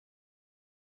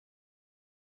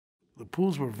the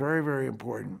pools were very, very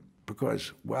important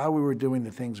because while we were doing the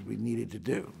things we needed to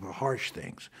do, the harsh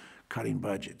things, cutting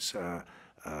budgets,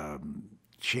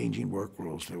 changing work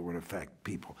rules that would affect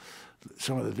people,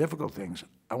 some of the difficult things,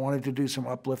 I wanted to do some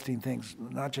uplifting things,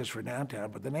 not just for downtown,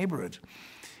 but the neighborhoods.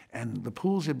 And the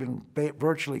pools had been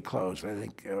virtually closed. I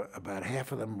think about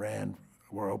half of them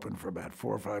were open for about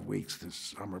 4 or 5 weeks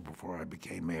this summer before I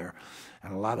became mayor,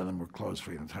 and a lot of them were closed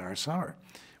for the entire summer.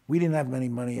 We didn't have any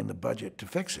money in the budget to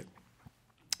fix it,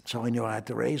 so I knew I had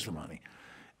to raise the money.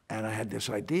 And I had this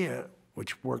idea,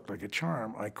 which worked like a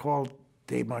charm. I called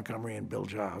Dave Montgomery and Bill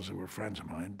Giles, who were friends of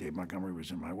mine. Dave Montgomery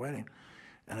was in my wedding.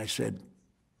 And I said,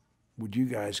 would you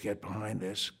guys get behind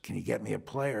this? Can you get me a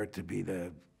player to be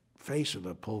the face of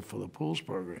the Pull for the Pools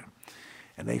program?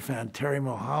 And they found Terry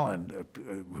Mulholland,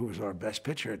 who was our best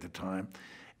pitcher at the time,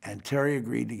 and Terry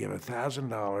agreed to give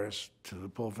 $1,000 to the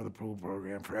Pull for the Pool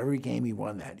program for every game he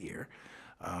won that year,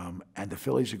 and the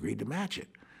Phillies agreed to match it.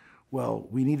 Well,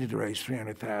 we needed to raise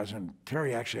 $300,000.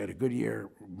 Terry actually had a good year,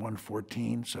 won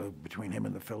 14, so between him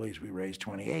and the Phillies, we raised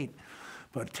 28.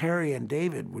 But Terry and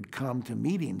David would come to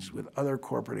meetings with other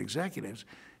corporate executives,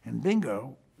 and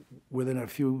bingo, within a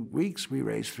few weeks, we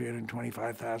raised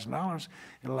 $325,000.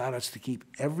 It allowed us to keep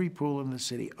every pool in the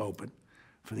city open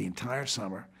for the entire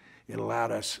summer. It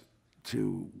allowed us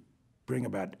to bring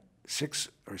about 6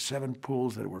 or 7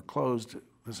 pools that were closed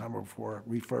the summer before,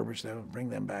 refurbish them, and bring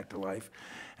them back to life.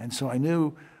 And so I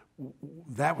knew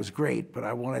that was great, but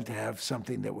I wanted to have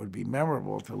something that would be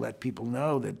memorable to let people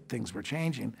know that things were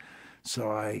changing.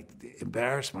 So I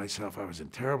embarrassed myself, I was in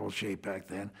terrible shape back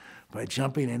then, by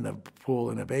jumping in the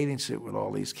pool in a bathing suit with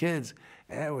all these kids.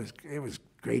 And it was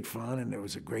great fun, and it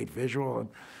was a great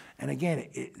visual. And again,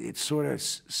 it sort of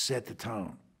set the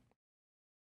tone.